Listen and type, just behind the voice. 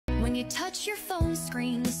you touch your phone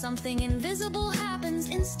screen, something invisible happens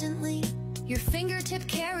instantly. Your fingertip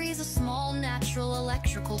carries a small natural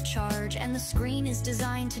electrical charge, and the screen is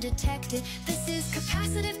designed to detect it. This is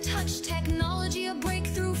capacitive touch technology, a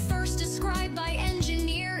breakthrough first described by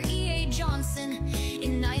engineer E.A. Johnson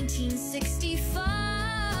in 1965.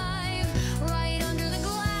 Right under the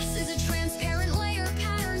glass is a transparent layer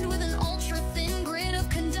patterned with an ultra-thin grid of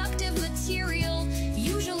conductive material,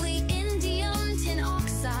 usually indium tin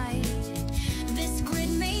oxide. This grid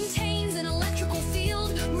maintains an electrical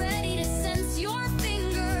field ready to sense your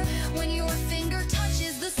finger. When your finger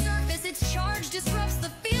touches the surface, its charge disrupts the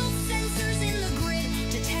field. Sensors in the grid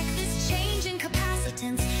detect this change in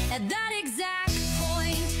capacitance. At that exact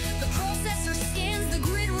point, the processor scans the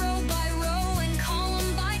grid row by row and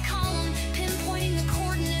column by column, pinpointing the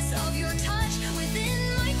coordinates of your touch within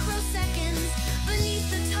microseconds. Beneath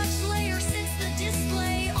the touch layer sits the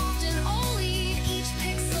display, often OLED. Each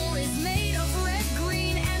pixel is made of red,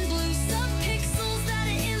 green, and blue subpixels that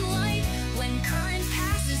emit light when current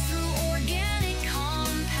passes through organic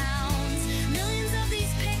compounds. Millions of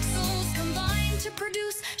these pixels combine to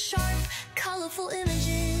produce sharp, colorful images.